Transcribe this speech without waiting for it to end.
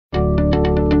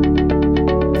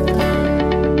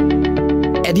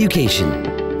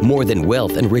education, more than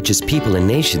wealth enriches people and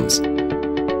nations.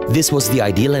 This was the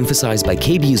ideal emphasized by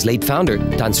KBU's late founder,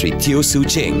 Tan Sri Teo Soon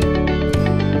Ching.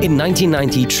 In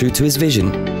 1990, true to his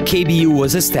vision, KBU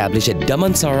was established at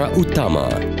Damansara Utama.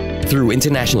 Through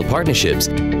international partnerships,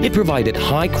 it provided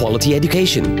high-quality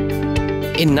education.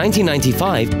 In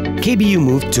 1995, KBU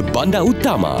moved to Banda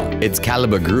Utama. Its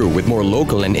caliber grew with more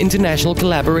local and international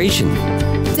collaboration.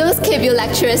 Those KBU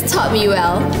lecturers taught me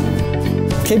well.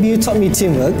 KBU taught me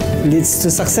teamwork leads to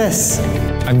success.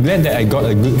 I'm glad that I got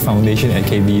a good foundation at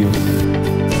KBU.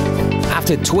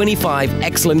 After 25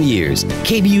 excellent years,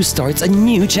 KBU starts a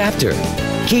new chapter.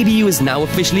 KBU is now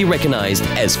officially recognized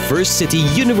as First City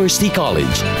University College,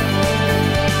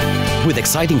 with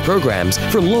exciting programs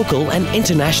for local and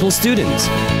international students.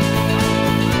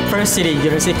 First City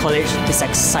University College is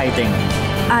exciting.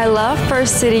 I love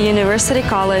First City University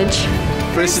College.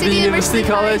 First City University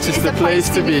College is the place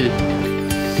to be.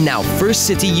 Now First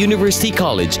City University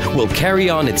College will carry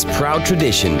on its proud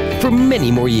tradition for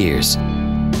many more years.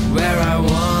 Where I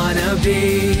wanna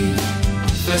be,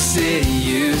 First City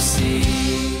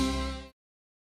UC.